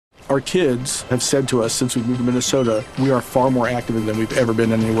Our kids have said to us since we moved to Minnesota, we are far more active than we've ever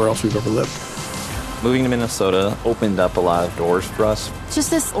been anywhere else we've ever lived. Moving to Minnesota opened up a lot of doors for us.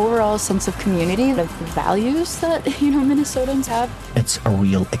 Just this overall sense of community, of values that, Minnesotans have. It's a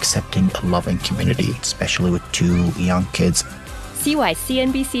real accepting, loving community, especially with 2 young kids. See why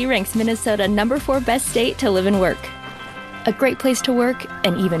CNBC ranks Minnesota number 4 best state to live and work. A great place to work,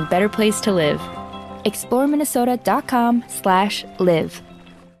 an even better place to live. ExploreMinnesota.com/live.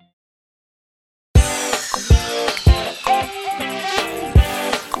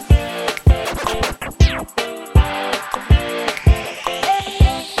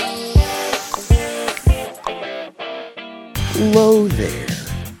 Hello there.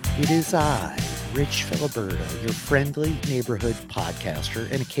 It is I, Rich Filiberto, your friendly neighborhood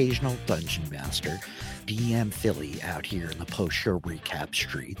podcaster and occasional dungeon master, DM Philly out here in the post-show recap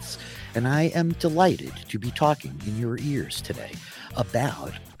streets, and I am delighted to be talking in your ears today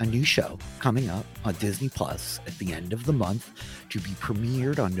about a new show coming up on Disney Plus at the end of the month to be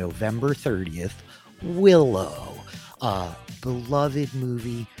premiered on November 30th, Willow. Beloved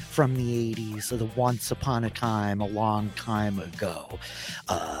movie from the 80s, the Once Upon a Time, a long time ago,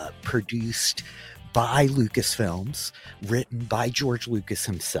 produced by Lucasfilms, written by George Lucas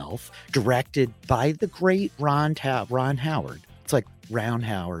himself, directed by the great Ron Howard. It's like Ron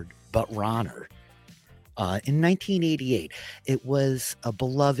Howard, but Ronner. In 1988, it was a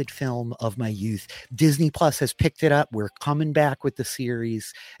beloved film of my youth. Disney Plus has picked it up. We're coming back with the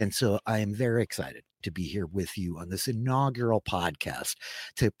series, and so I am very excited to be here with you on this inaugural podcast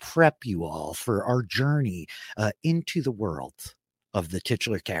to prep you all for our journey into the world of the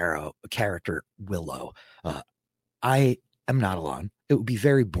titular character Willow. I am not alone. It would be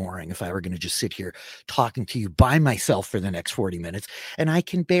very boring if I were going to just sit here talking to you by myself for the next 40 minutes, and I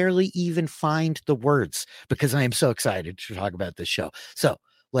can barely even find the words because I am so excited to talk about this show. So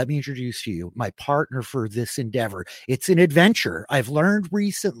let me introduce to you my partner for this endeavor. It's an adventure. I've learned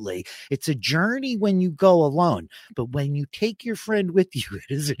recently it's a journey when you go alone, but when you take your friend with you, it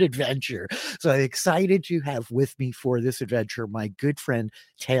is an adventure. So I'm excited to have with me for this adventure my good friend,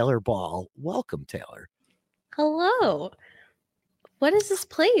 Taylor Ball. Welcome, Taylor. Hello. What is this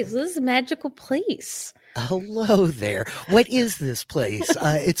place? This is a magical place. Hello there. What is this place?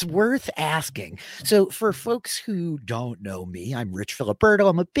 It's worth asking. So for folks who don't know me, I'm Rich Filiberto.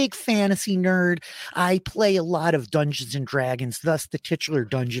 I'm a big fantasy nerd. I play a lot of Dungeons and Dragons, thus the titular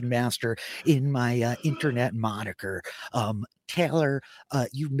dungeon master in my internet moniker. Taylor,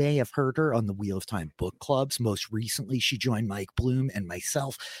 you may have heard her on the Wheel of Time book clubs. Most recently, she joined Mike Bloom and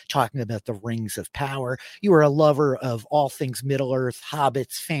myself talking about the Rings of Power. You are a lover of all things Middle-earth,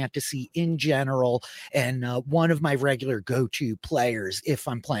 hobbits, fantasy in general, and one of my regular go-to players if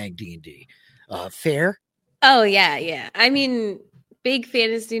I'm playing D&D. Fair? Oh, yeah. I mean, big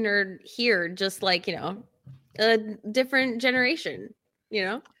fantasy nerd here, just like, a different generation,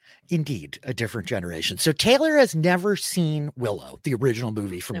 Indeed, a different generation. So Taylor has never seen Willow, the original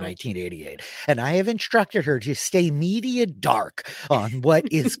movie from 1988. And I have instructed her to stay media dark on what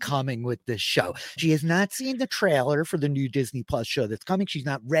is coming with this show. She has not seen the trailer for the new Disney Plus show that's coming. She's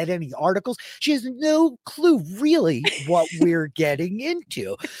not read any articles. She has no clue really what we're getting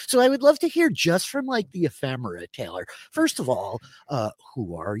into. So I would love to hear just from like the ephemera, Taylor. First of all,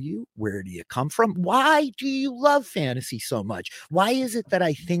 who are you? Where do you come from? Why do you love fantasy so much? Why is it that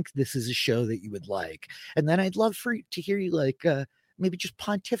I think this is a show that you would like? And then I'd love to hear you maybe just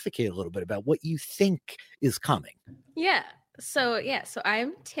pontificate a little bit about what you think is coming. Yeah. So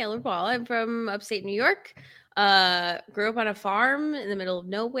I'm Taylor Ball. I'm from upstate New York. Grew up on a farm in the middle of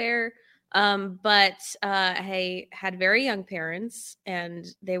nowhere. But I had very young parents, and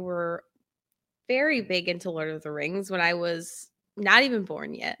they were very big into Lord of the Rings when I was not even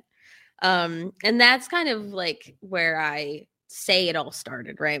born yet. And that's kind of like where I say it all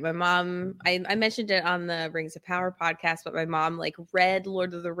started, right? My mom, I mentioned it on the Rings of Power podcast, but my mom like read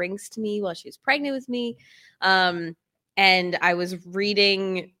Lord of the Rings to me while she was pregnant with me. And I was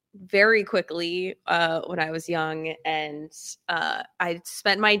reading very quickly when I was young, and I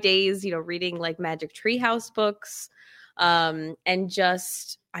spent my days, reading like Magic Treehouse books, and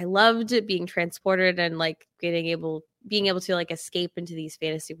just I loved being transported and like being able to like escape into these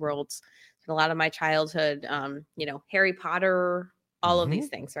fantasy worlds. A lot of my childhood, Harry Potter, all of these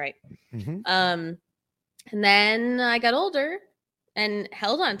things, right? And then I got older and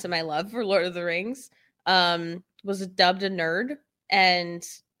held on to my love for Lord of the Rings, was dubbed a nerd and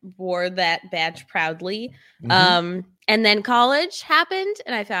wore that badge proudly. And then college happened,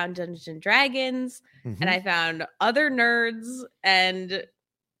 and I found Dungeons and Dragons, and I found other nerds, and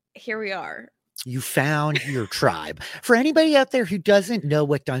here we are. You found your tribe. For anybody out there who doesn't know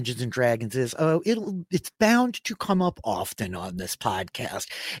what Dungeons and Dragons is, it's bound to come up often on this podcast.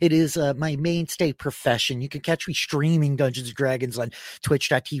 It is my mainstay profession. You can catch me streaming Dungeons and Dragons on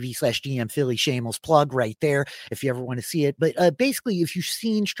twitch.tv/DMPhilly. Shameless plug right there if you ever want to see it. But basically, if you've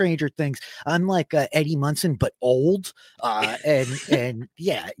seen Stranger Things, I'm like Eddie Munson, but old. And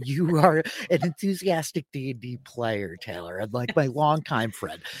yeah, you are an enthusiastic D&D player, Taylor, and like my longtime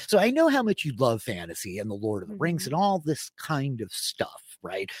friend. So I know how much you love fantasy and the Lord of the Rings and all this kind of stuff,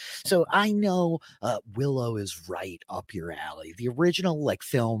 right? So I know Willow is right up your alley. The original like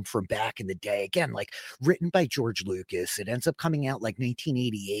film from back in the day, again, like written by George Lucas. It ends up coming out like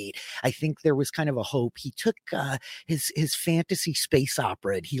 1988. I think there was kind of a hope. He took his fantasy space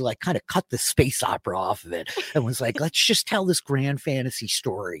opera and he like kind of cut the space opera off of it and was like, let's just tell this grand fantasy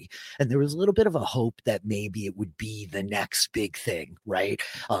story. And there was a little bit of a hope that maybe it would be the next big thing, right?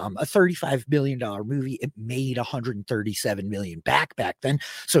 A $35 million movie. It made $137 million back then.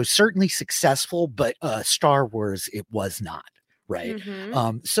 So certainly successful, but Star Wars, it was not. Right.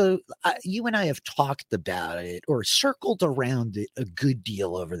 So you and I have talked about it or circled around it a good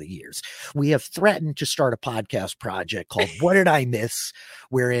deal over the years. We have threatened to start a podcast project called What Did I Miss?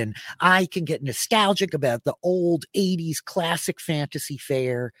 Wherein I can get nostalgic about the old 80s classic fantasy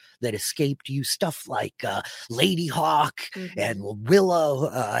fare that escaped you. Stuff like Lady Hawk and Willow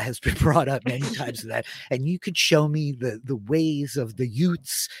has been brought up many times. That, and you could show me the ways of the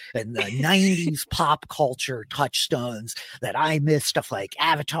youths and the 90s pop culture touchstones that I miss, stuff like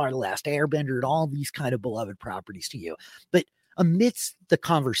Avatar, The Last Airbender, and all these kind of beloved properties to you. But amidst the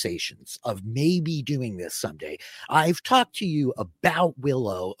conversations of maybe doing this someday, I've talked to you about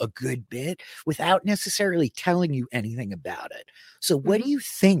Willow a good bit without necessarily telling you anything about it. So what do you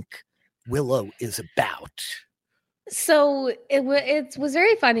think Willow is about? So it was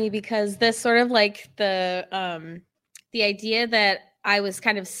very funny because this sort of like the idea that I was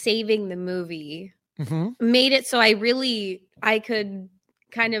kind of saving the movie made it so I could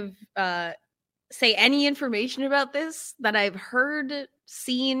kind of say any information about this that I've heard,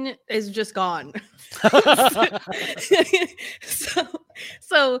 seen is just gone.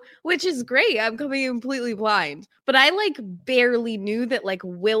 so which is great. I'm coming completely blind, but I like barely knew that like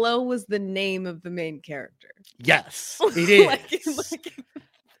Willow was the name of the main character. Yes, it is.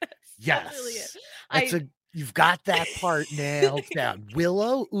 Yes. Really it. You've got that part nailed down.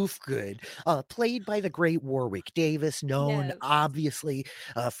 Willow Oofgood, played by the great Warwick Davis, known obviously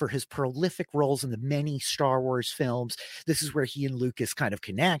for his prolific roles in the many Star Wars films. This is where he and Lucas kind of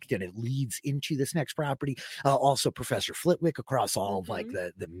connect, and it leads into this next property. Also Professor Flitwick across all of like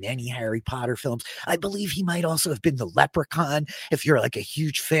the many Harry Potter films. I believe he might also have been the Leprechaun, if you're like a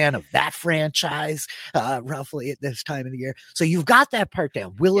huge fan of that franchise, roughly at this time of the year. So you've got that part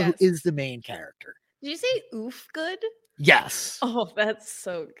down. Willow is the main character. Did you say oof good? Yes. Oh, that's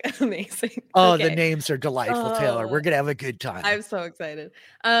so amazing. Oh, okay. The names are delightful, Taylor. We're going to have a good time. I'm so excited.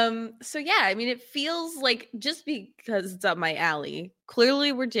 So yeah, I mean, it feels like just because it's up my alley,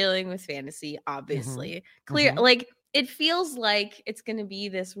 clearly we're dealing with fantasy, obviously. Like it feels like it's going to be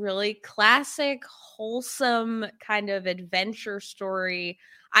this really classic, wholesome kind of adventure story.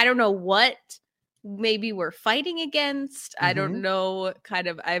 I don't know what maybe we're fighting against. I don't know, I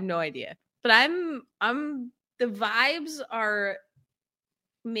have no idea. But the vibes are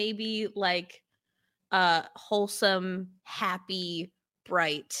maybe like wholesome, happy,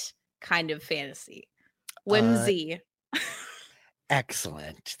 bright kind of fantasy. Whimsy.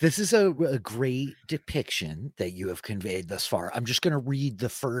 Excellent. This is a great depiction that you have conveyed thus far. I'm just going to read the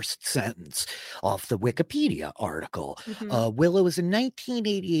first sentence off the Wikipedia article. Willow is a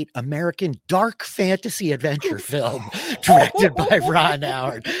 1988 American dark fantasy adventure film directed by Ron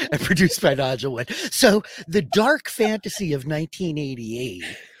Howard and produced by Nigel Wood. So the dark fantasy of 1988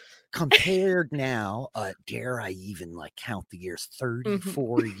 compared now, dare I even like count the years,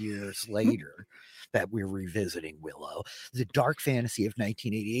 34 years later, that we're revisiting Willow. The dark fantasy of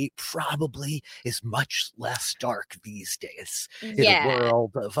 1988 probably is much less dark these days in a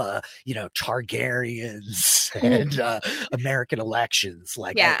world of, Targaryens and American elections.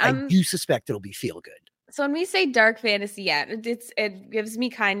 Like, I do suspect it'll be feel good. So when we say dark fantasy, it gives me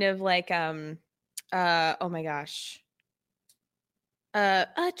kind of like, oh my gosh.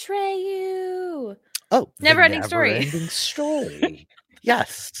 Atreyu. Oh, Never-ending story. Never-ending story.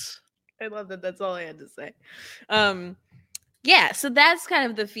 Yes. I love that. That's all I had to say. So that's kind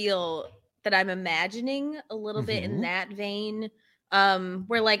of the feel that I'm imagining a little bit in that vein.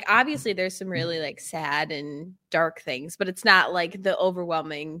 Where like obviously there's some really like sad and dark things, but it's not like the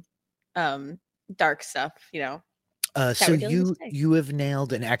overwhelming dark stuff, you know. So we're dealing with today. you have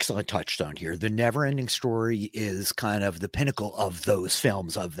nailed an excellent touchstone here. The Never-Ending Story is kind of the pinnacle of those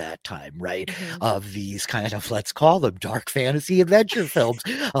films of that time, right? Of these kind of, let's call them dark fantasy adventure films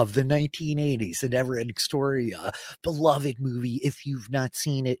of the 1980s. The Never-Ending Story, beloved movie. If you've not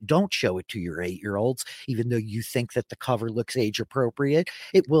seen it, don't show it to your 8-year-olds, even though you think that the cover looks age appropriate.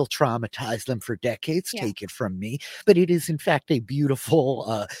 It will traumatize them for decades. Yeah. Take it from me. But it is, in fact, a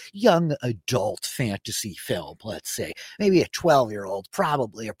beautiful young adult fantasy film, let's say. Maybe a 12-year-old,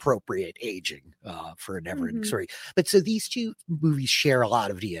 probably appropriate aging for a Never-Ending Story. But so these two movies share a lot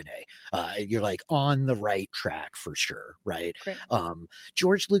of DNA. You're like on the right track for sure, right?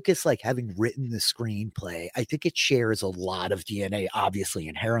 George Lucas, like having written the screenplay, I think it shares a lot of DNA, obviously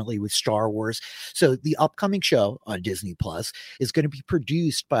inherently with Star Wars. So the upcoming show on Disney Plus is going to be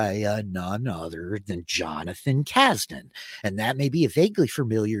produced by none other than Jonathan Kasdan. And that may be a vaguely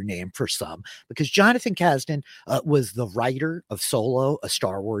familiar name for some, because Jonathan Kasdan was the writer of Solo, a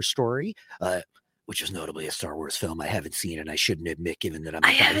Star Wars story, which is notably a Star Wars film I haven't seen, and I shouldn't admit, given that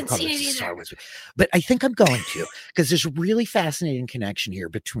I haven't seen it either. Star Wars, but I think I'm going to, because there's a really fascinating connection here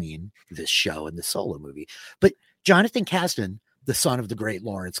between this show and the Solo movie. But Jonathan Kasdan, the son of the great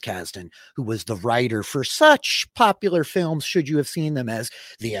Lawrence Kasdan, who was the writer for such popular films, should you have seen them, as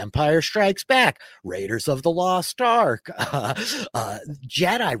The Empire Strikes Back, Raiders of the Lost Ark,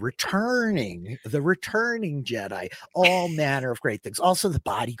 Jedi Returning, The Returning Jedi, all manner of great things. Also The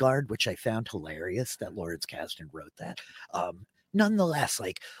Bodyguard, which I found hilarious that Lawrence Kasdan wrote that. Nonetheless,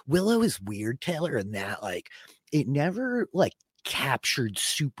 like, Willow is weird, Taylor, in that, like, it never, like, captured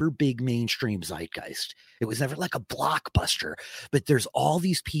super big mainstream zeitgeist. It was never like a blockbuster, but there's all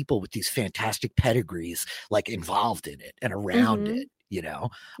these people with these fantastic pedigrees like involved in it and around it, you know?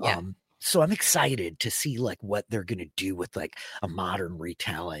 Yeah. So I'm excited to see like what they're going to do with like a modern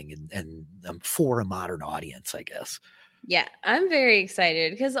retelling and for a modern audience, I guess. Yeah, I'm very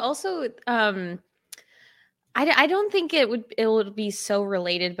excited because also I don't think it would be so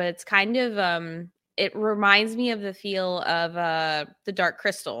related, but it's kind of it reminds me of the feel of the Dark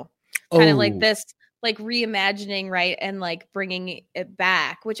Crystal, kind of like this, like reimagining, right, and like bringing it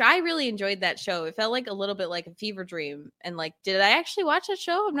back, which I really enjoyed that show. It felt like a little bit like a fever dream, and like, did I actually watch that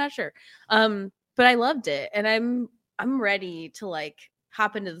show? I'm not sure, but I loved it, and I'm ready to like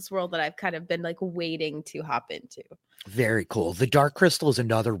hop into this world that I've kind of been like waiting to hop into. Very cool. The Dark Crystal is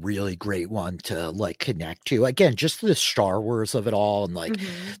another really great one to like connect to. Again, just the Star Wars of it all, and like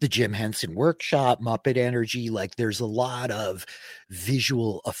the Jim Henson Workshop, Muppet energy. Like there's a lot of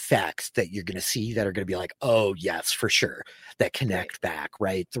visual effects that you're going to see that are going to be like, oh yes, for sure, that connect back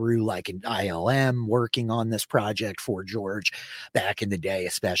right through like an ILM working on this project for George back in the day,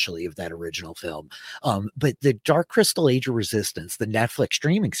 especially of that original film. But the Dark Crystal Age of Resistance, the Netflix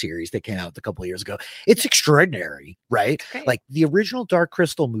streaming series that came out a couple of years ago, it's extraordinary. Right? Great. Like the original Dark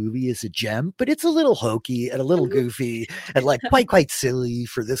Crystal movie is a gem, but it's a little hokey and a little goofy and like quite silly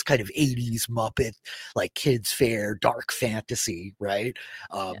for this kind of 80s Muppet, like kids fair, dark fantasy, right?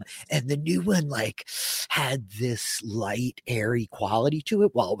 And the new one like had this light, airy quality to it,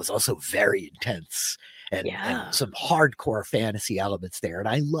 while it was also very intense and some hardcore fantasy elements there. And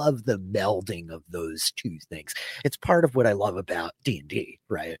I love the melding of those two things. It's part of what I love about D&D,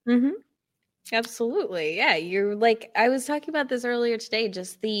 right? Absolutely. Yeah. You're like, I was talking about this earlier today,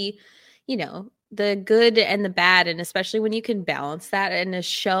 just the, you know, the good and the bad. And especially when you can balance that in a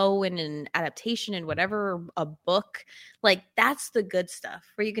show and an adaptation and whatever, a book, like that's the good stuff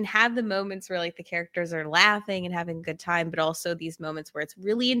where you can have the moments where like the characters are laughing and having a good time, but also these moments where it's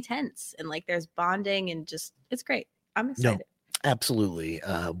really intense and like there's bonding and just, it's great. I'm excited. No. Absolutely.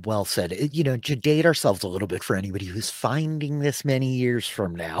 Well said. You know, to date ourselves a little bit for anybody who's finding this many years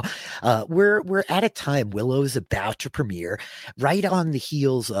from now, we're at a time Willow is about to premiere right on the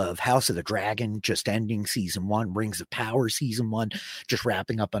heels of House of the Dragon just ending season 1, Rings of Power season 1 just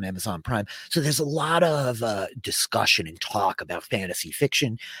wrapping up on Amazon Prime. So there's a lot of discussion and talk about fantasy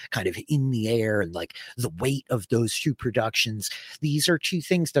fiction kind of in the air and like the weight of those two productions. These are two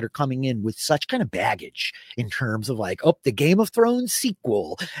things that are coming in with such kind of baggage in terms of like, oh, the Game of Thrones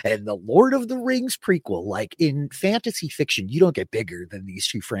sequel and the Lord of the Rings prequel. Like in fantasy fiction, you don't get bigger than these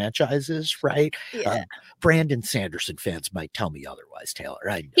two franchises, right? Yeah. Brandon Sanderson fans might tell me otherwise, Taylor.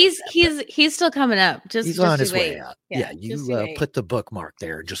 I know he's still coming up. He's on his wait. way out. Yeah, you put the bookmark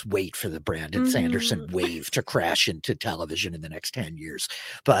there and just wait for the Brandon Sanderson wave to crash into television in the next 10 years.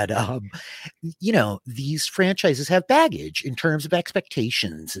 But you know, these franchises have baggage in terms of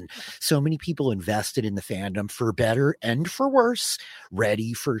expectations, and so many people invested in the fandom for better and for worse,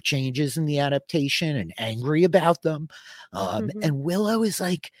 ready for changes in the adaptation and angry about them. And Willow is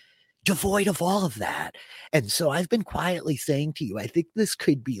like, devoid of all of that. And so I've been quietly saying to you, I think this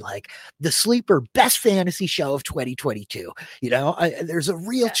could be like the sleeper best fantasy show of 2022. There's a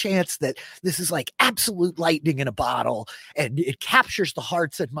real chance that this is like absolute lightning in a bottle and it captures the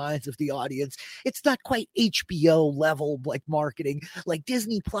hearts and minds of the audience. It's not quite HBO level like marketing, like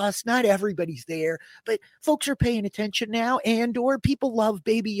Disney Plus. Not everybody's there, but folks are paying attention now, and or people love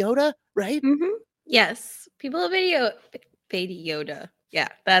Baby Yoda, right? Mm-hmm. Yes, people love Baby Yoda. Yeah,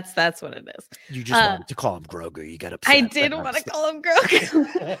 that's what it is. You just wanted to call him Grogu. You got upset. I did want to call him Grogu.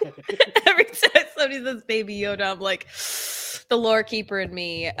 Every time somebody says Baby Yoda, I'm like, the lore keeper in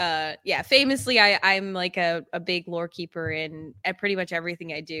me. Famously, I'm like a big lore keeper in at pretty much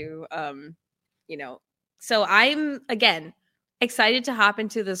everything I do. So I'm again excited to hop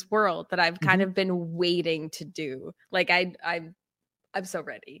into this world that I've kind of been waiting to do. Like I'm so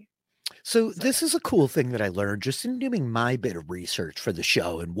ready. So this is a cool thing that I learned just in doing my bit of research for the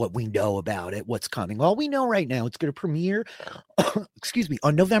show and what we know about it, what's coming. All we know right now, it's going to premiere,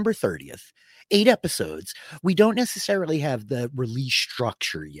 on November 30th. 8 episodes. We don't necessarily have the release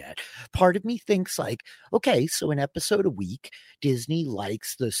structure yet. Part of me thinks like, okay, so an episode a week. Disney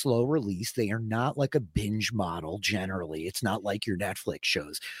likes the slow release. They are not like a binge model generally. It's not like your Netflix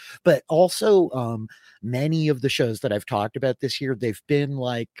shows. But also many of the shows that I've talked about this year, they've been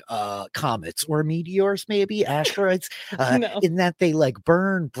like comets or meteors, maybe asteroids, in that they like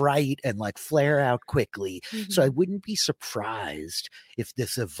burn bright and like flare out quickly. So I wouldn't be surprised if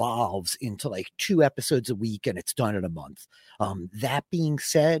this evolves into like 2 episodes a week and it's done in a month. That being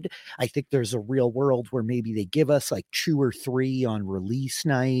said, I think there's a real world where maybe they give us like 2 or 3 on release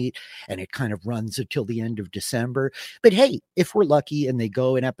night and it kind of runs until the end of December. But hey, if we're lucky and they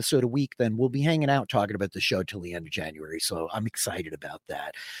go an episode a week, then we'll be hanging out talking about the show till the end of January. So I'm excited about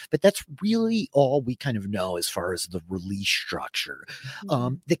that. But that's really all we kind of know as far as the release structure.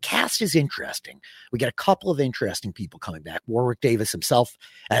 The cast is interesting. We got a couple of interesting people coming back. Warwick Davis himself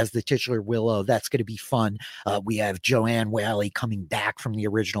as the titular Willow. That's going to be fun. We have Joanne Whalley coming back from the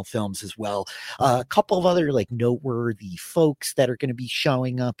original films as well. A couple of other like noteworthy folks that are going to be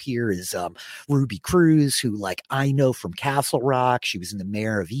showing up here is Ruby Cruz, who like I know from Castle Rock. She was in The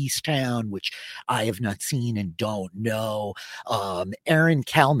Mayor of Easttown, which I have not seen and don't know. Erin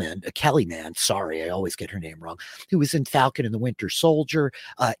Kellyman, sorry, I always get her name wrong, who was in Falcon and the Winter Soldier,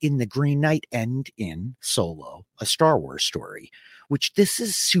 in The Green Knight, and in Solo, a Star Wars story, which this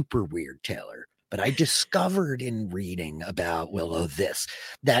is super weird, Taylor. But I discovered in reading about Willow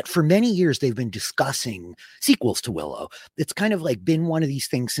that for many years they've been discussing sequels to Willow. It's kind of like been one of these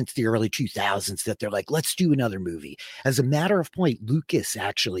things since the early 2000s that they're like, let's do another movie. As a matter of point, Lucas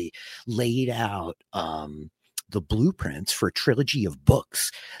actually laid out the blueprints for a trilogy of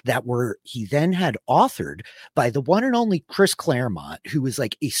books that he then had authored by the one and only Chris Claremont, who was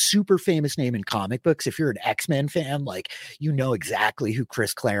like a super famous name in comic books. If you're an X-Men fan, like, you know exactly who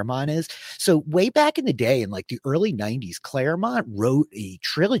Chris Claremont is. So way back in the day, in like the early 90s, Claremont wrote a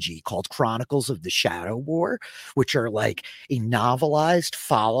trilogy called Chronicles of the Shadow War, which are like a novelized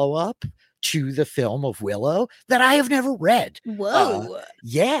follow-up to the film of Willow that I have never read. Whoa.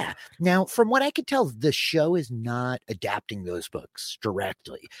 Yeah. Now, from what I could tell, the show is not adapting those books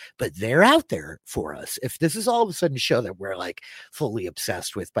directly, but they're out there for us. If this is all of a sudden a show that we're like fully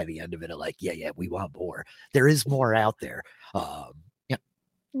obsessed with by the end of it, like, yeah, we want more. There is more out there. Yeah.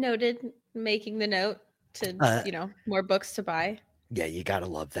 Noted. Making the note to, more books to buy. Yeah, you gotta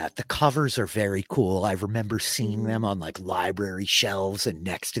love that. The covers are very cool. I remember seeing them on like library shelves and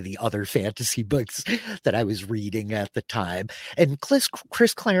next to the other fantasy books that I was reading at the time. And Chris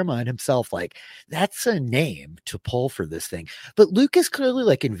Claremont himself, like, that's a name to pull for this thing. But Lucas clearly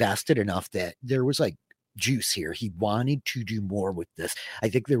like invested enough that there was like juice here. He wanted to do more with this. I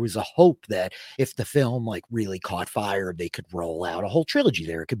think there was a hope that if the film like really caught fire, they could roll out a whole trilogy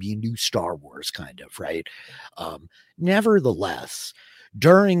there. It could be a new Star Wars kind of, right? Nevertheless,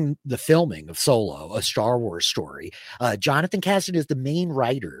 during the filming of Solo, a Star Wars story, Jonathan Kasdan is the main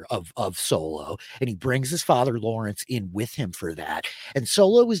writer of Solo, and he brings his father Lawrence in with him for that. And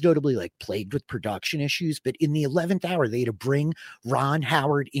Solo was notably like plagued with production issues, but in the 11th hour, they had to bring Ron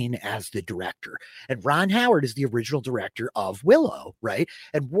Howard in as the director. And Ron Howard is the original director of Willow, right?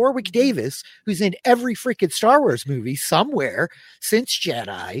 And Warwick Davis, who's in every freaking Star Wars movie somewhere since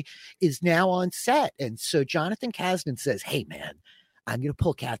Jedi, is now on set. And so Jonathan Kasdan says, hey, man, I'm going to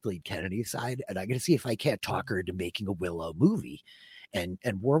pull Kathleen Kennedy aside and I'm going to see if I can't talk her into making a Willow movie. And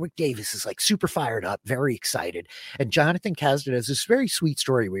Warwick Davis is like super fired up, very excited. And Jonathan Kasdan has this very sweet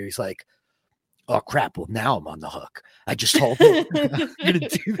story where he's like, Oh crap, well now I'm on the hook. I just told him I'm gonna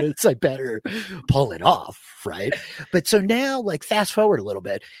do this. I better pull it off, right? But so now, like, fast forward a little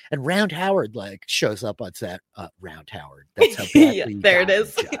bit, and Round Howard like shows up on set. Round Howard. That's how badly Yeah, you there got it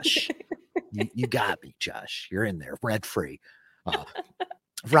is. me, Josh. You got me, Josh. You're in there, rent free.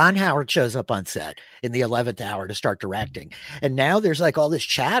 Ron Howard shows up on set in the 11th hour to start directing. And now there's like all this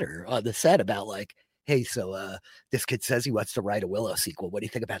chatter on the set about like, hey, so this kid says he wants to write a Willow sequel. What do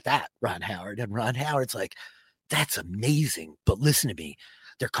you think about that, Ron Howard? And Ron Howard's like, that's amazing. But listen to me.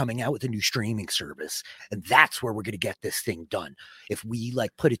 They're coming out with a new streaming service, and that's where we're going to get this thing done. If we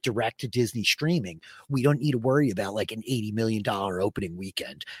like put it direct to Disney streaming, we don't need to worry about like an $80 million opening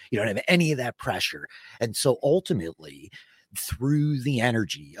weekend. You don't have any of that pressure. And so ultimately, through the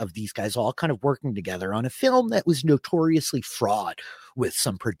energy of these guys all kind of working together on a film that was notoriously fraught with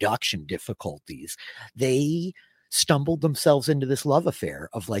some production difficulties, they stumbled themselves into this love affair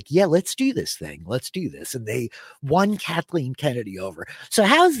of like, yeah, let's do this thing. Let's do this. And they won Kathleen Kennedy over. So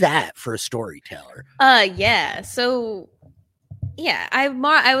how's that for a storyteller? Yeah. So yeah,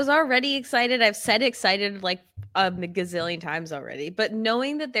 I was already excited. I've said excited like a gazillion times already, but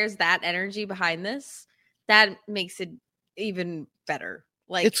knowing that there's that energy behind this, that makes it even better.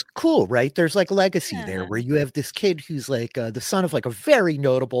 Like, it's cool, right? There's like legacy there where you have this kid who's like the son of like a very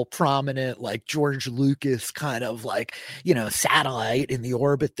notable, prominent, like George Lucas kind of like, you know, satellite in the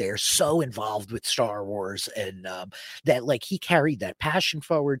orbit there, so involved with Star Wars, and that like he carried that passion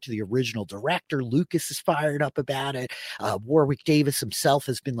forward to the original director. Lucas is fired up about it. Warwick Davis himself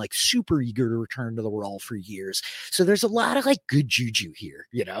has been like super eager to return to the role for years. So there's a lot of like good juju here,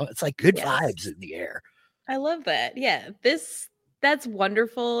 you know? It's like good vibes in the air. I love that. Yeah, that's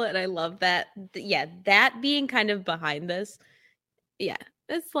wonderful, and I love that. Yeah, that being kind of behind this, yeah,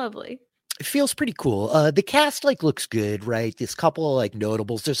 it's lovely. It feels pretty cool. The cast like looks good, right? This couple of like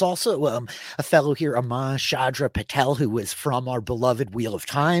notables. There's also a fellow here, Aman Chandra Patel, who was from our beloved Wheel of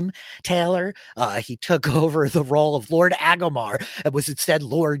Time, Taylor. He took over the role of Lord Agomar and was instead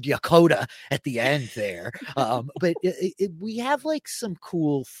Lord Yakota at the end there. But we have like some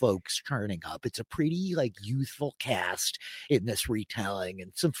cool folks turning up. It's a pretty like youthful cast in this retelling,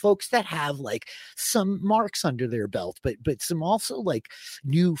 and some folks that have like some marks under their belt, but some also like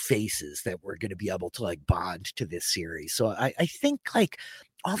new faces that we're going to be able to like bond to this series. So I think like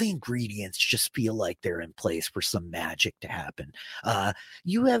all the ingredients just feel like they're in place for some magic to happen.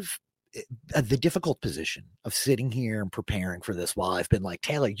 You have the difficult position of sitting here and preparing for this while I've been like,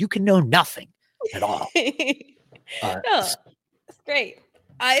 Taylor, you can know nothing at all. No, it's great.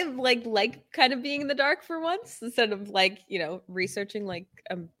 I like kind of being in the dark for once instead of like, you know, researching like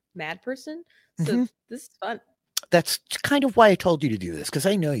a mad person. So this is fun. That's kind of why I told you to do this, because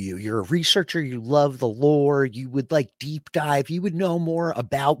I know you. You're a researcher. You love the lore. You would like deep dive. You would know more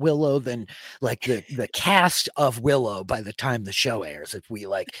about Willow than like the cast of Willow by the time the show airs if we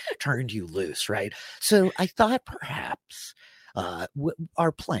like turned you loose, right? So I thought perhaps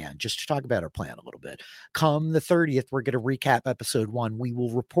our plan, just to talk about our plan a little bit. Come the 30th, we're going to recap episode 1. We will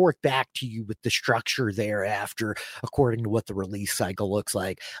report back to you with the structure thereafter, according to what the release cycle looks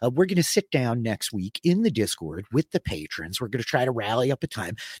like. We're going to sit down next week in the Discord with the patrons. We're going to try to rally up a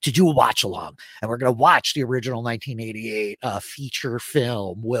time to do a watch along, and we're going to watch the original 1988 feature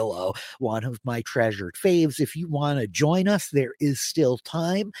film Willow, one of my treasured faves. If you want to join us, there is still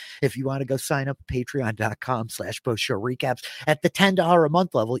time. If you want to go sign up at patreon.com/post-show recaps. At the $10 a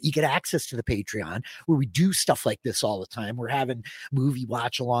month level, you get access to the Patreon where we do stuff like this all the time. We're having movie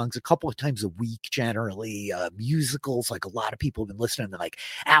watch alongs a couple of times a week, generally, musicals. Like a lot of people have been listening to like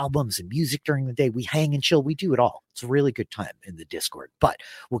albums and music during the day. We hang and chill. We do it all. It's a really good time in the Discord. But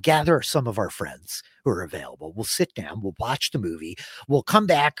we'll gather some of our friends who are available. We'll sit down. We'll watch the movie. We'll come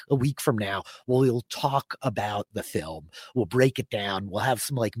back a week from now. We'll talk about the film. We'll break it down. We'll have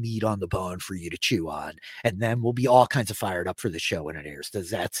some like meat on the bone for you to chew on. And then we'll be all kinds of fired up for the show when it airs.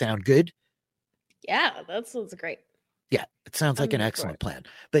 Does that sound good? Yeah, that sounds great. Yeah, it sounds like an excellent plan.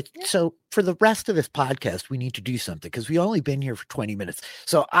 But so for the rest of this podcast, we need to do something because we've only been here for 20 minutes.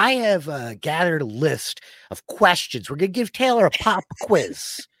 So I have gathered a list of questions. We're going to give Taylor a pop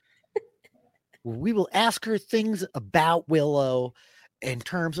quiz. We will ask her things about Willow in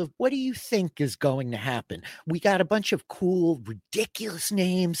terms of what do you think is going to happen? We got a bunch of cool, ridiculous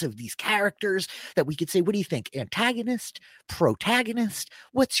names of these characters that we could say, what do you think? Antagonist, protagonist?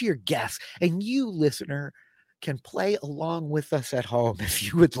 What's your guess? And you, listener, can play along with us at home if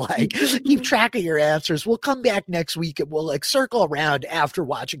you would like. Keep track of your answers. We'll come back next week and we'll like circle around after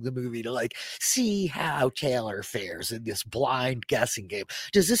watching the movie to like see how Taylor fares in this blind guessing game.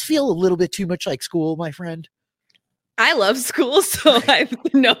 Does this feel a little bit too much like school, my friend? I love school, so I have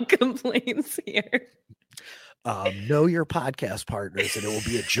no complaints here. Know your podcast partners, and it will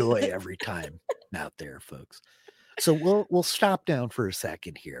be a joy every time out there, folks. So we'll stop down for a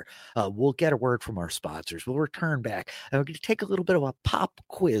second here. We'll get a word from our sponsors. We'll return back, and we're going to take a little bit of a pop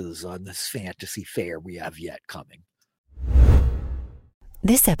quiz on this fantasy fair we have yet coming.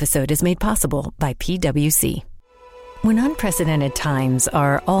 This episode is made possible by PwC. When unprecedented times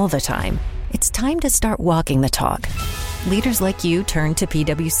are all the time, it's time to start walking the talk. Leaders like you turn to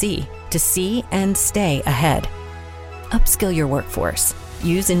PwC to see and stay ahead. Upskill your workforce,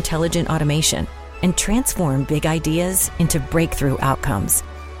 use intelligent automation, and transform big ideas into breakthrough outcomes.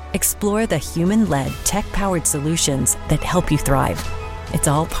 Explore the human-led, tech-powered solutions that help you thrive. It's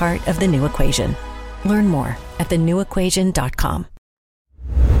all part of The New Equation. Learn more at thenewequation.com.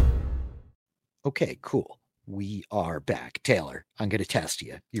 Okay, cool. We are back. Taylor, I'm going to test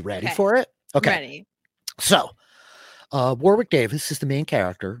you. You ready Okay. for it? Okay. Ready. So, Warwick Davis is the main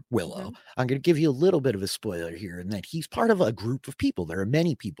character, Willow. Mhm. I'm going to give you a little bit of a spoiler here, in that he's part of a group of people. There are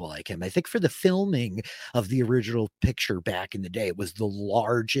many people like him. I think for the filming of the original picture back in the day, it was the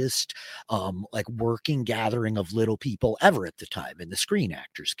largest like working gathering of little people ever at the time in the Screen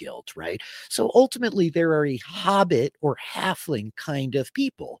Actors Guild, right? So ultimately, there are a hobbit or halfling kind of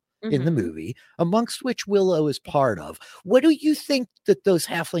people in the Mhm. movie, amongst which Willow is part of. What do you think that those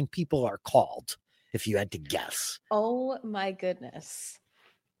halfling people are called, if you had to guess? Oh my goodness.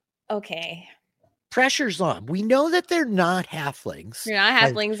 Okay. Pressure's on. We know that they're not halflings. You're not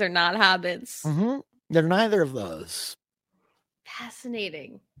halflings, they're not hobbits. They're neither of those.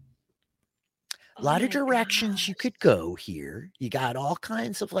 Fascinating. A lot Oh of my directions you gosh. could go here. You got all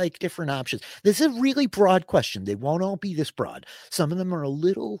kinds of like different options. This is a really broad question. They won't all be this broad. Some of them are a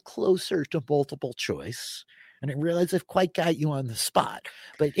little closer to multiple choice. And I realize I've quite got you on the spot.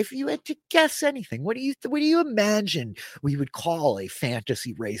 But if you had to guess anything, what do you imagine we would call a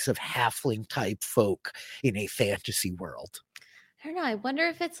fantasy race of halfling type folk in a fantasy world? I don't know. I wonder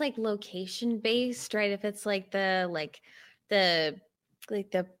if it's like location based, right? If it's like the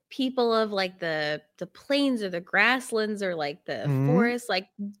people of like the plains or the grasslands or like the forest, like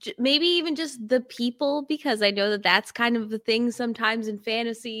maybe even just the people, because I know that that's kind of the thing sometimes in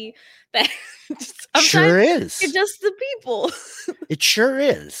fantasy that Sure is. it's just the people. It sure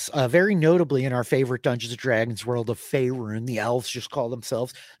is. Very notably in our favorite Dungeons and Dragons world of Faerun, the elves just call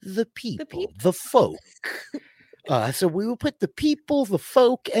themselves the people, the folk. So we will put the people, the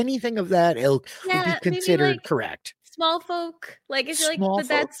folk, anything of that ilk would be Yeah, maybe considered like correct. small folk. Like I feel like Small folk.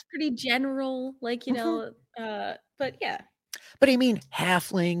 that's pretty general. Like, you know, but yeah. But I mean,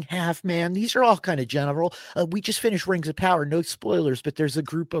 halfling, half man, these are all kind of general. We just finished Rings of Power. No spoilers, but there's a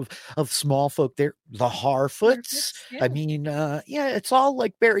group of small folk there. The Harfoots. Yeah. I mean, yeah, it's all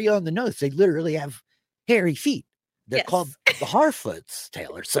like very on the nose. They literally have hairy feet. They're called the Harfoots,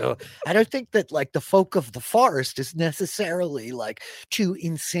 Taylor. So I don't think that like the folk of the forest is necessarily like too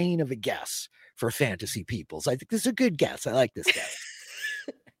insane of a guess for fantasy peoples. I think this is a good guess. I like this guess.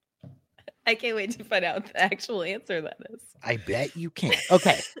 I can't wait to find out the actual answer that is. I bet you can.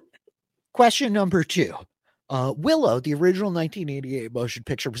 Okay. Question number 2. Willow, the original 1988 motion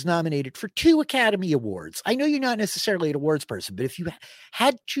picture, was nominated for 2 Academy Awards. I know you're not necessarily an awards person, but if you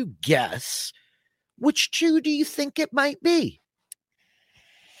had to guess, which 2 do you think it might be?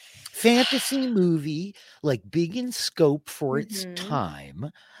 Fantasy movie, like big in scope for its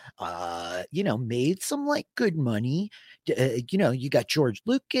time. You know, made some like good money. You know, you got George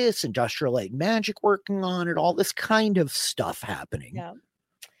Lucas, Industrial Light and Magic working on it, all this kind of stuff happening. Yeah.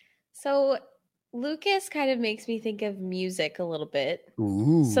 So Lucas kind of makes me think of music a little bit.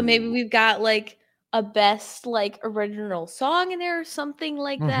 Ooh. So maybe we've got like a best like original song in there or something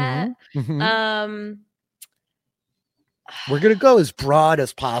like that. We're going to go as broad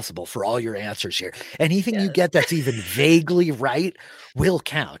as possible for all your answers here. Anything you get that's even vaguely right will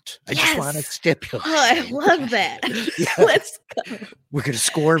count. I just want to stipulate. Oh, I love that. Yeah. Let's go. We're going to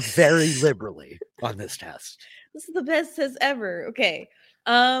score very liberally on this test. This is the best test ever. Okay.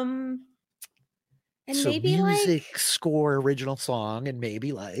 And so maybe music, like score, original song, and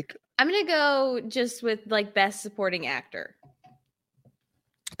maybe like I'm gonna go just with like best supporting actor.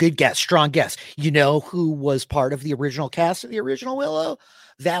 good guess, strong guess. You know who was part of the original cast of the original Willow?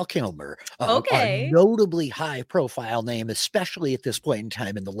 Val Kilmer. A notably high profile name, especially at this point in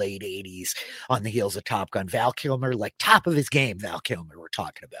time in the late 80s on the heels of Top Gun. Val Kilmer, like top of his game, Val Kilmer we're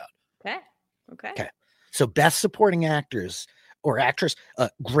talking about. Okay. So best supporting actors or actress,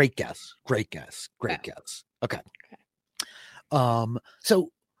 great guess. Okay.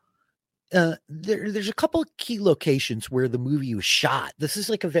 So there's a couple of key locations where the movie was shot. This is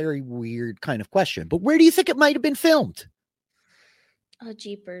like a very weird kind of question, but where do you think it might have been filmed? Oh,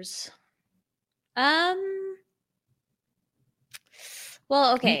 jeepers. Well,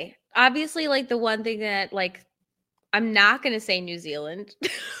 okay. Obviously, like the one thing that like I'm not gonna say New Zealand.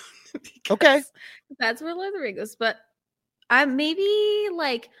 Okay. That's where Lord of the Rings is, but maybe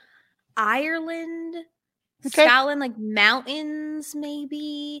like Ireland, Okay. Scotland, like mountains,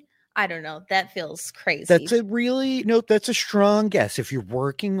 maybe. I don't know. That feels crazy. That's a strong guess. If you're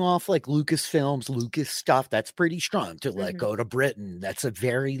working off like Lucasfilms, Lucas stuff, that's pretty strong to like go to Britain. That's a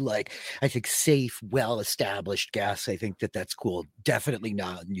very like, I think, safe, well-established guess. I think that's cool. Definitely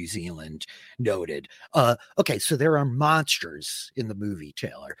not New Zealand. Noted. Okay, so there are monsters in the movie,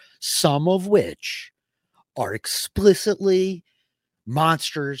 Taylor, some of which are explicitly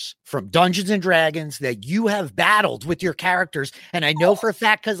monsters from Dungeons and Dragons that you have battled with your characters, and I know for a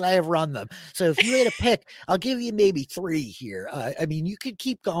fact because I have run them. So if you had to pick, I'll give you maybe 3 here. I mean, you could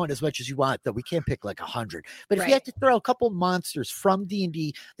keep going as much as you want, though we can't pick like 100. But if you had to throw a couple monsters from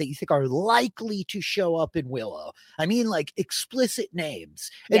D&D that you think are likely to show up in Willow, I mean, like explicit names,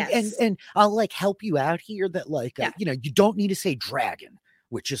 and I'll like help you out here that like you don't need to say dragon,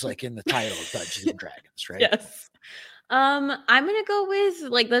 which is like in the title of Dungeons and Dragons, right? Yes. I'm gonna go with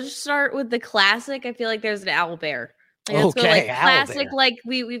like, let's start with the classic. I feel like there's an owlbear. Like, let's go like classic. Owlbear. Like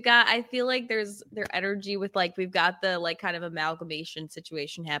we've got. I feel like there's their energy with like we've got the like kind of amalgamation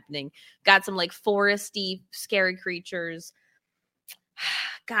situation happening. Got some like foresty, scary creatures.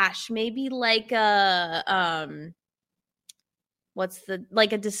 Gosh, maybe like what's the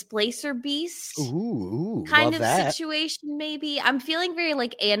like a displacer beast? Ooh, kind of situation. Maybe I'm feeling very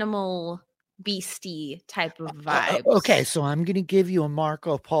like animal beastie type of vibe. Okay, so I'm going to give you a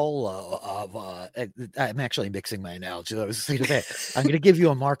Marco Polo of I'm actually mixing my analogy. I was thinking that I'm going to give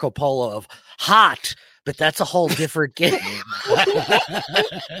you a Marco Polo of hot, but that's a whole different game.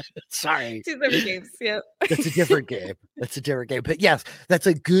 Sorry. 2 different games. Yep. That's a different game. That's a different game. But yes, that's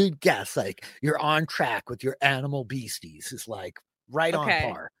a good guess. Like you're on track with your animal beasties. Is like right on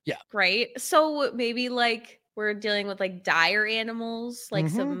par. Yeah. Right. So maybe like we're dealing with like dire animals, like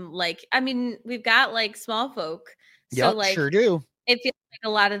some like, I mean, we've got like small folk. So like, sure do. It feels like a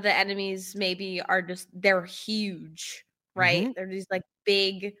lot of the enemies maybe are just, they're huge, right? They're these like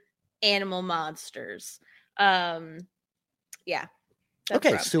big animal monsters. Yeah.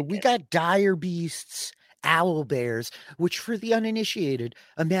 Okay, so we got dire beasts, owl bears, which for the uninitiated,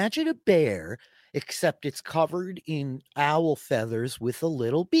 imagine a bear, except it's covered in owl feathers with a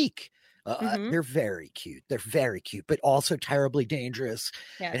little beak. They're very cute. They're very cute, but also terribly dangerous.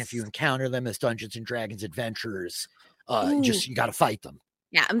 Yes. And if you encounter them as Dungeons and Dragons adventurers, you got to fight them.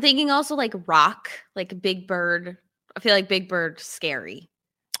 Yeah, I'm thinking also like rock, like Big Bird. I feel like Big Bird scary.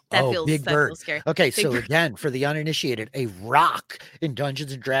 That feels scary. Okay, so again, for the uninitiated, a rock in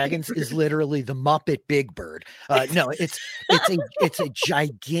Dungeons and Dragons is literally the Muppet Big Bird. No, it's a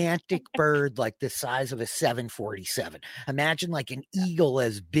gigantic bird like the size of a 747. Imagine like an eagle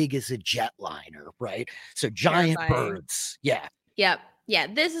as big as a jetliner, right? So giant birds. Yeah. Yep. Yeah.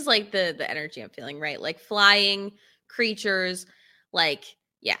 This is like the energy I'm feeling, right? Like flying creatures, like,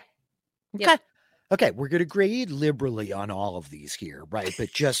 yeah. Yep. Okay, we're going to grade liberally on all of these here, right?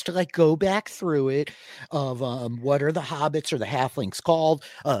 But just to like go back through it of what are the hobbits or the halflings called?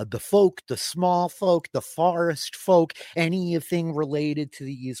 The folk, the small folk, the forest folk, anything related to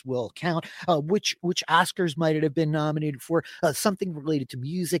these will count. Which Oscars might it have been nominated for? Something related to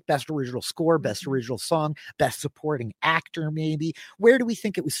music, best original score, best original song, best supporting actor maybe. Where do we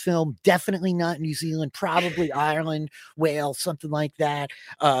think it was filmed? Definitely not New Zealand, probably Ireland, Wales, something like that.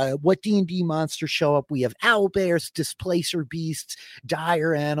 What D&D monsters show up? We have owl bears, displacer beasts,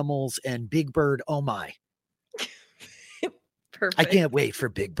 dire animals, and Big Bird. Oh my. Perfect. I can't wait for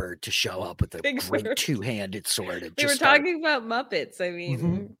Big Bird to show up with a great two-handed sword. We were talking about Muppets. I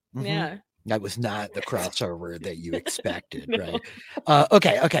mean, yeah. That was not the crossover that you expected, right?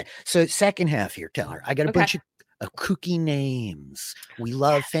 Okay. So second half here, Taylor. I got a bunch of kooky names. We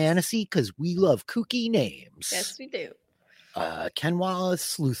love fantasy because we love kooky names. Yes, we do. Ken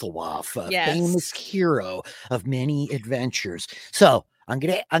Wallace Sleuthwolf, famous hero of many adventures. So I'm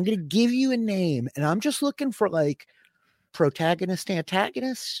gonna give you a name, and I'm just looking for like protagonist,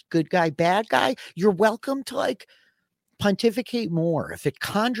 antagonist, good guy, bad guy. You're welcome to like pontificate more. If it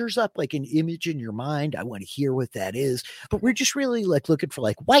conjures up like an image in your mind, I want to hear what that is. But we're just really like looking for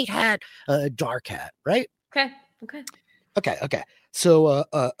like white hat, dark hat, right? Okay. So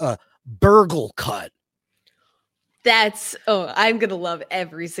Burgle Cut. I'm gonna love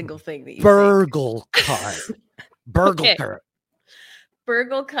every single thing that you Burgle Cut. Burgle Okay. Cut.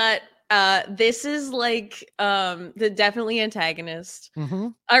 Burgle Cut. This is like the definitely antagonist. Mm-hmm.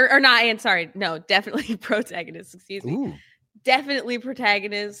 Or not, sorry, no, definitely protagonist, excuse me. Ooh. Definitely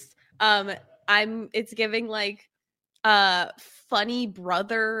protagonist. It's giving like funny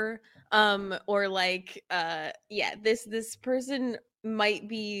brother, or like this person might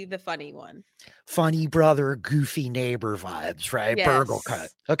be the funny one. Funny brother, goofy neighbor vibes, right? Yes. Burgle cut.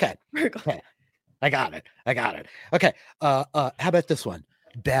 Okay. Okay. I got it. Okay. How about this one?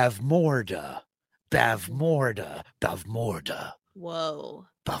 Bavmorda. Whoa.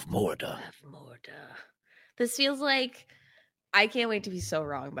 Bavmorda. This feels like I can't wait to be so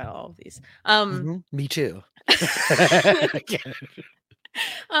wrong about all of these. Me too.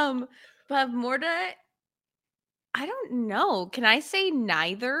 Bavmorda, I don't know. Can I say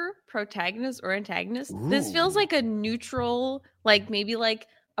neither protagonist or antagonist? Ooh. This feels like a neutral, like maybe like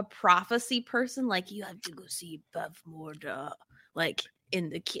a prophecy person. Like you have to go see Bavmorda, like in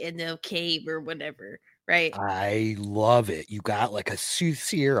the cave or whatever, right? I love it. You got like a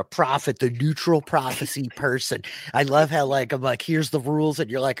soothsayer, a prophet, the neutral prophecy person. I love how like I'm like, here's the rules, and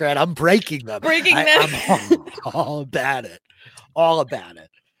you're like, all right, I'm breaking them. I'm all about it. Love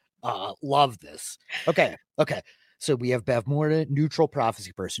this. Okay. So we have Bavmorda, neutral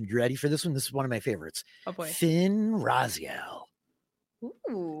prophecy person. You ready for this one? This is one of my favorites. Oh boy. Finn Raziel.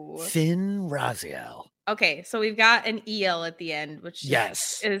 Ooh. Finn Raziel. Okay, so we've got an EL at the end, which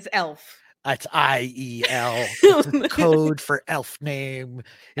is elf. That's IEL. It's a code for elf name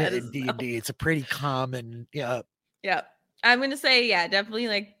in D&D. It's a pretty common, yeah. Yeah. I'm going to say, definitely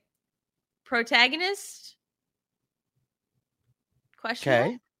like protagonist. Question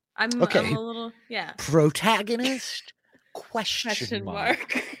mark? I'm a little, Protagonist? Question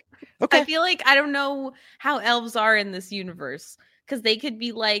mark. Okay. I feel like I don't know how elves are in this universe, because they could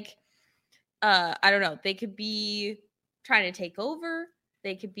be like, I don't know. They could be trying to take over.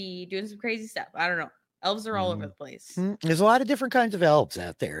 They could be doing some crazy stuff. I don't know. Elves are all over the place. There's a lot of different kinds of elves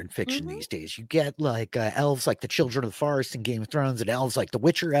out there in fiction these days. You get like elves like the Children of the Forest in Game of Thrones, and elves like the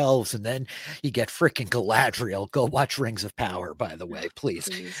Witcher elves, and then you get freaking Galadriel. Go watch Rings of Power, by the way, please.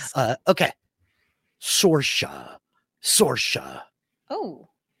 Okay. Sorsha. Oh.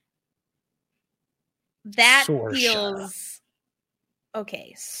 That Sorsha. feels...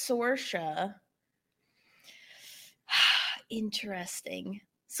 Okay, Sorsha. Interesting.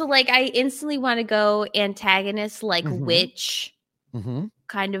 So, like, I instantly want to go antagonist, like witch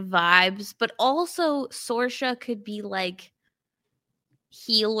kind of vibes, but also Sorsha could be like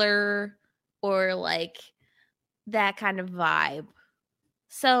healer or like that kind of vibe.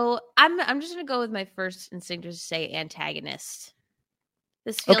 So I'm just gonna go with my first instinct to say antagonist.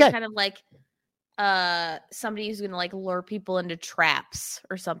 This feels kind of like somebody who's gonna like lure people into traps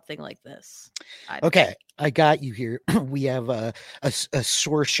or something like this. Okay, I got you here. We have a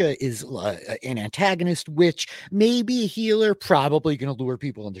Sorsha is an antagonist, which maybe a healer, probably going to lure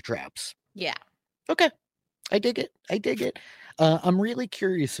people into traps. Yeah. Okay, I dig it. I'm really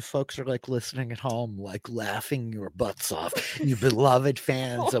curious if folks are like listening at home, like laughing your butts off. You beloved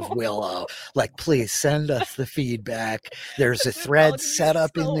fans of Willow, like please send us the feedback. There's a thread set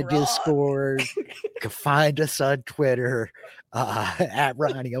up in the Discord. You can find us on Twitter at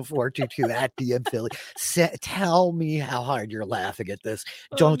Ronnie0422 at DM Philly. Tell me how hard you're laughing at this.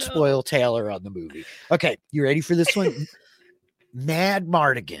 Don't spoil Taylor on the movie. Okay, you ready for this one? Mad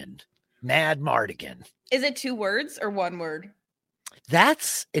Mardigan. Is it 2 words or 1 word?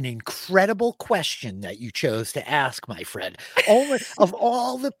 That's an incredible question that you chose to ask, my friend. Of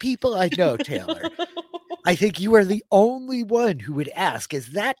all the people I know, Taylor, I think you are the only one who would ask, is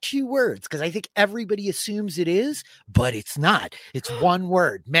that 2 words? Because I think everybody assumes it is, but it's not. It's 1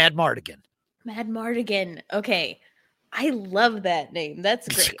 word. Mad Mardigan. Mad Mardigan. Okay. I love that name. That's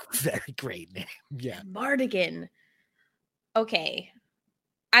great. Very great name. Yeah. Mardigan. Okay.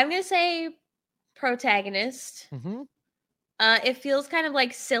 I'm going to say protagonist. Mm-hmm. It feels kind of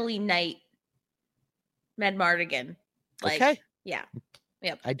like Silly Night. Mad Mardigan. Like, okay. Yeah.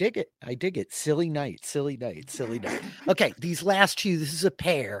 Yep. I dig it. Silly night. Okay. These last 2, this is a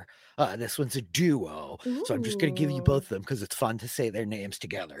pair. This one's a duo. Ooh. So I'm just going to give you both of them because it's fun to say their names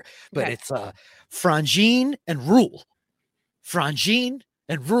together. But it's Frangine and Rule.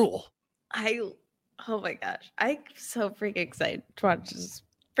 Oh my gosh. I'm so freaking excited to watch this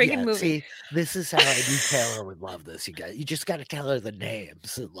freaking movie. See, this is how I knew Taylor would love this. You just got to tell her the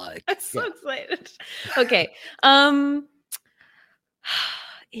names. And like, I'm so excited. Okay.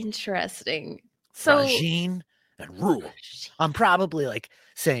 Interesting. So Frangine and rule. I'm probably like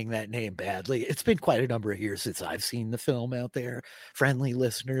saying that name badly. It's been quite a number of years since I've seen the film out there, friendly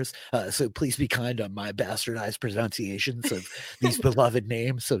listeners. So please be kind on my bastardized pronunciations of these beloved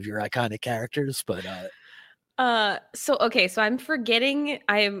names of your iconic characters. But so I'm forgetting.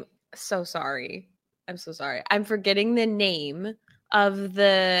 I'm so sorry. I'm forgetting the name of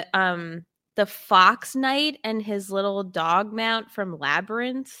the Fox Knight and his little dog mount from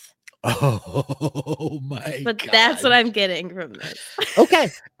Labyrinth. Oh my But God. that's what I'm getting from this. Okay.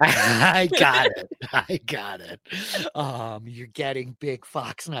 I got it. You're getting Big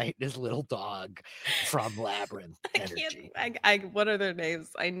Fox Knight and his little dog from Labyrinth energy. What are their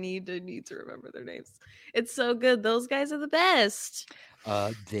names? I need to remember their names. It's so good. Those guys are the best.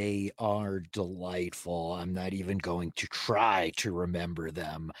 They are delightful. I'm not even going to try to remember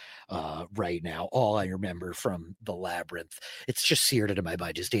them right now. All I remember from the Labyrinth, it's just seared into my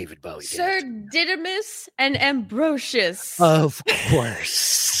mind, is David Bowie. Sir Didymus and Ambrosius. Of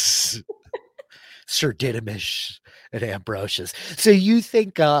course. Sir Didymus and Ambrosius. So you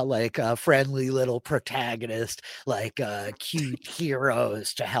think like a friendly little protagonist, like cute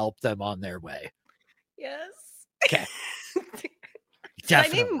heroes to help them on their way? Yes. Okay.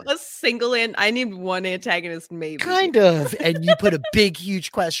 Definitely. I need one antagonist, maybe. Kind of. And you put a big,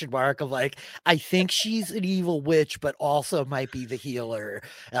 huge question mark of like, I think she's an evil witch, but also might be the healer,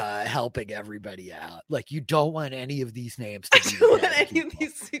 helping everybody out. Like, you don't want any of these names to be I don't want any of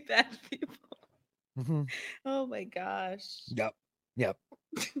these to be bad people. Mm-hmm. Oh my gosh. Yep. Yep.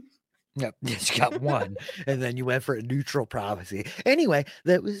 You got one. And then you went for a neutral prophecy. Anyway,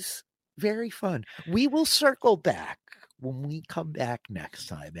 that was very fun. We will circle back when we come back next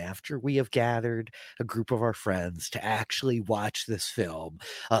time, after we have gathered a group of our friends to actually watch this film,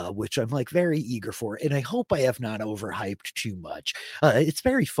 which I'm like very eager for. And I hope I have not overhyped too much. It's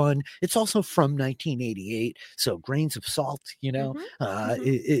very fun. It's also from 1988. So grains of salt, you know,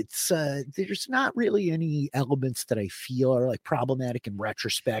 it's there's not really any elements that I feel are like problematic in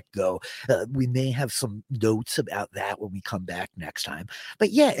retrospect, though. We may have some notes about that when we come back next time. But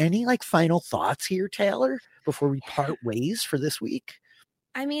yeah, any like final thoughts here, Taylor, before we part ways for this week?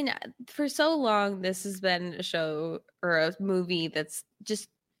 I mean, for so long, this has been a show or a movie that's just,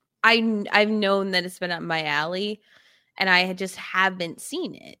 I've known that it's been up my alley, and I just haven't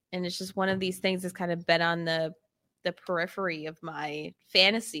seen it. And it's just one of these things that's kind of been on the periphery of my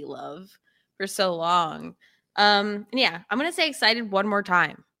fantasy love for so long. Yeah, I'm going to say excited one more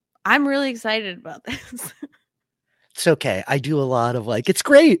time. I'm really excited about this. It's okay. I do a lot of like, it's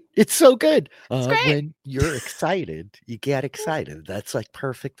great. It's so good. It's great. When you're excited, you get excited. That's like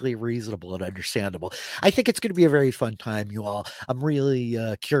perfectly reasonable and understandable. I think it's going to be a very fun time, you all. I'm really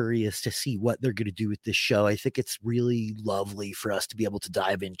curious to see what they're going to do with this show. I think it's really lovely for us to be able to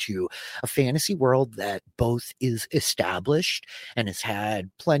dive into a fantasy world that both is established and has had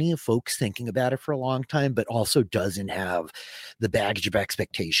plenty of folks thinking about it for a long time, but also doesn't have the baggage of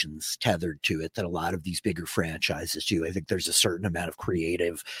expectations tethered to it that a lot of these bigger franchises do. I think there's a certain amount of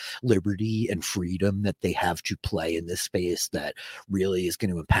creative liberty and freedom that they have to play in this space that really is going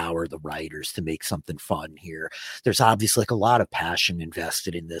to empower the writers to make something fun here. There's obviously like a lot of passion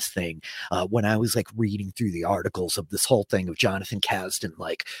invested in this thing. When I was like reading through the articles of this whole thing of Jonathan Kasdan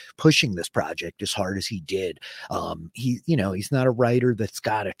like pushing this project as hard as he did, he's not a writer that's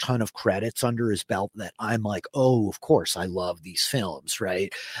got a ton of credits under his belt that I'm like, oh, of course I love these films,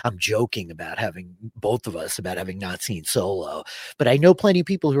 right? I'm joking about having not seen Solo, but I know plenty of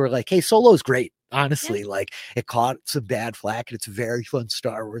people who are like, hey, Solo's great. Honestly, like it caught some bad flack and it's a very fun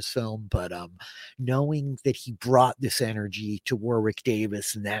Star Wars film, but knowing that he brought this energy to Warwick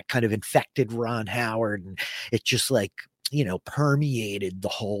Davis and that kind of infected Ron Howard, and it just like, permeated the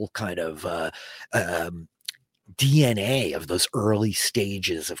whole kind of DNA of those early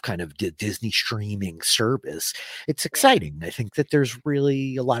stages of kind of Disney streaming service. It's exciting. I think that there's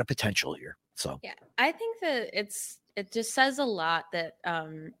really a lot of potential here. So yeah, I think that it just says a lot that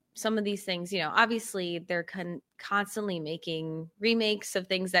some of these things, obviously they're constantly making remakes of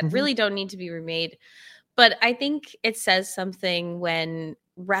things that really don't need to be remade. But I think it says something when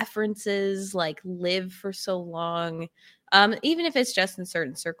references like live for so long, even if it's just in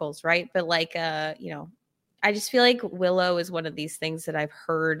certain circles, right? But like, I just feel like Willow is one of these things that I've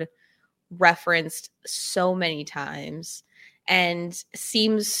heard referenced so many times and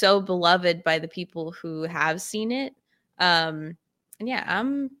seems so beloved by the people who have seen it. And yeah,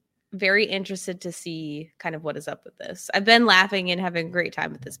 I'm very interested to see kind of what is up with this. I've been laughing and having a great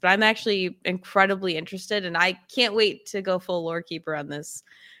time with this, but I'm actually incredibly interested, and I can't wait to go full lore keeper on this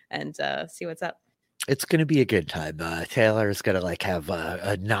and see what's up. It's going to be a good time. Taylor's going to have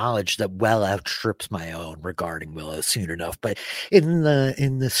a knowledge that well outstrips my own regarding Willow soon enough. But in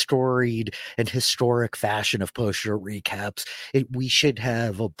the storied and historic fashion of post-show recaps, we should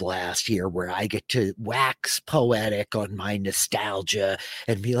have a blast here where I get to wax poetic on my nostalgia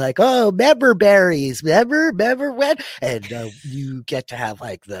and be like, oh, member berries, member what? And you get to have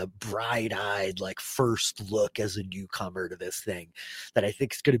the bright-eyed first look as a newcomer to this thing that I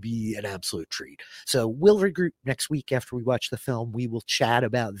think is going to be an absolute treat. So we'll regroup next week after we watch the film. We will chat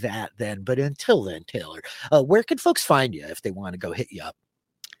about that then. But until then, Taylor, where can folks find you if they want to go hit you up?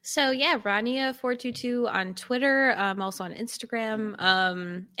 So yeah, Rania422 on Twitter, also on Instagram.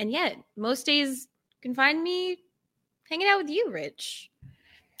 And yeah, most days you can find me hanging out with you, Rich.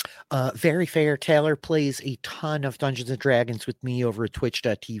 Very fair. Taylor plays a ton of Dungeons and Dragons with me over at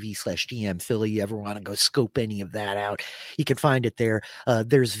twitch.tv/DMPhilly. You ever want to go scope any of that out, you can find it there.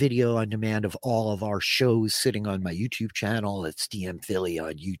 There's video on demand of all of our shows sitting on my YouTube channel. It's DM Philly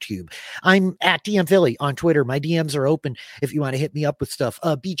on YouTube. I'm at DM Philly on Twitter. My DMs are open if you want to hit me up with stuff.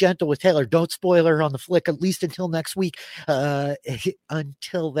 Be gentle with Taylor. Don't spoil her on the flick, at least until next week.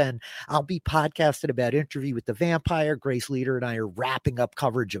 Until then, I'll be podcasting about Interview with the Vampire. Grace Leader and I are wrapping up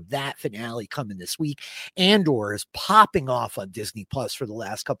coverage of that finale coming this week. Andor is popping off on Disney Plus for the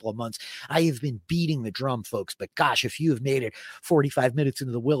last couple of months. I have been beating the drum, folks, but gosh, if you have made it 45 minutes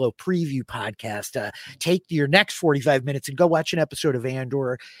into the Willow preview podcast, take your next 45 minutes and go watch an episode of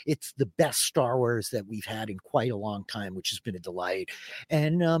Andor. It's the best Star Wars that we've had in quite a long time, which has been a delight.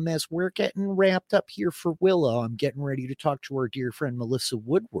 And as we're getting wrapped up here for Willow, I'm getting ready to talk to our dear friend Melissa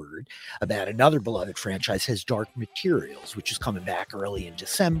Woodward about another beloved franchise, His Dark Materials, which is coming back early in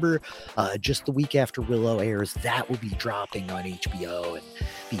December. Just the week after Willow airs, that will be dropping on HBO and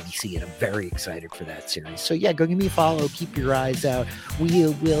BBC, and I'm very excited for that series. So yeah, go give me a follow, keep your eyes out. We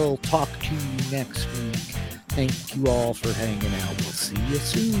will talk to you next week. Thank you all for hanging out. We'll see you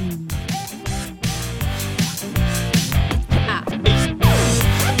soon.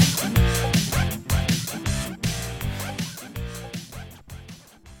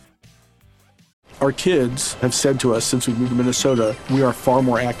 Our kids have said to us since we moved to Minnesota, we are far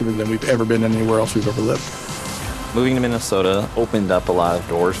more active than we've ever been anywhere else we've ever lived. Moving to Minnesota opened up a lot of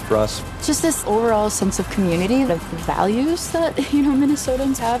doors for us. Just this overall sense of community, the values that,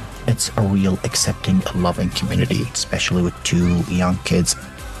 Minnesotans have. It's a real accepting, loving community, especially with 2 young kids.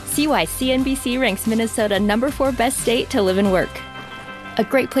 See why CNBC ranks Minnesota number 4 best state to live and work. A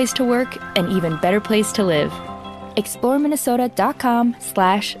great place to work, an even better place to live.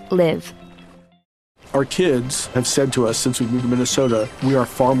 ExploreMinnesota.com/live. Our kids have said to us since we moved to Minnesota, we are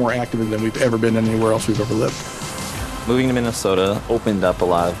far more active than we've ever been anywhere else we've ever lived. Moving to Minnesota opened up a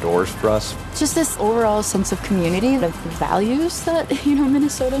lot of doors for us. Just this overall sense of community, the values that,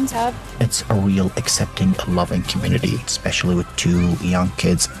 Minnesotans have. It's a real accepting, loving community, especially with 2 young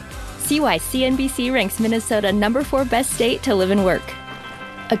kids. See why CNBC ranks Minnesota number 4 best state to live and work.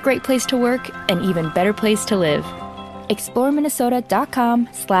 A great place to work, an even better place to live.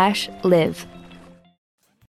 ExploreMinnesota.com/live.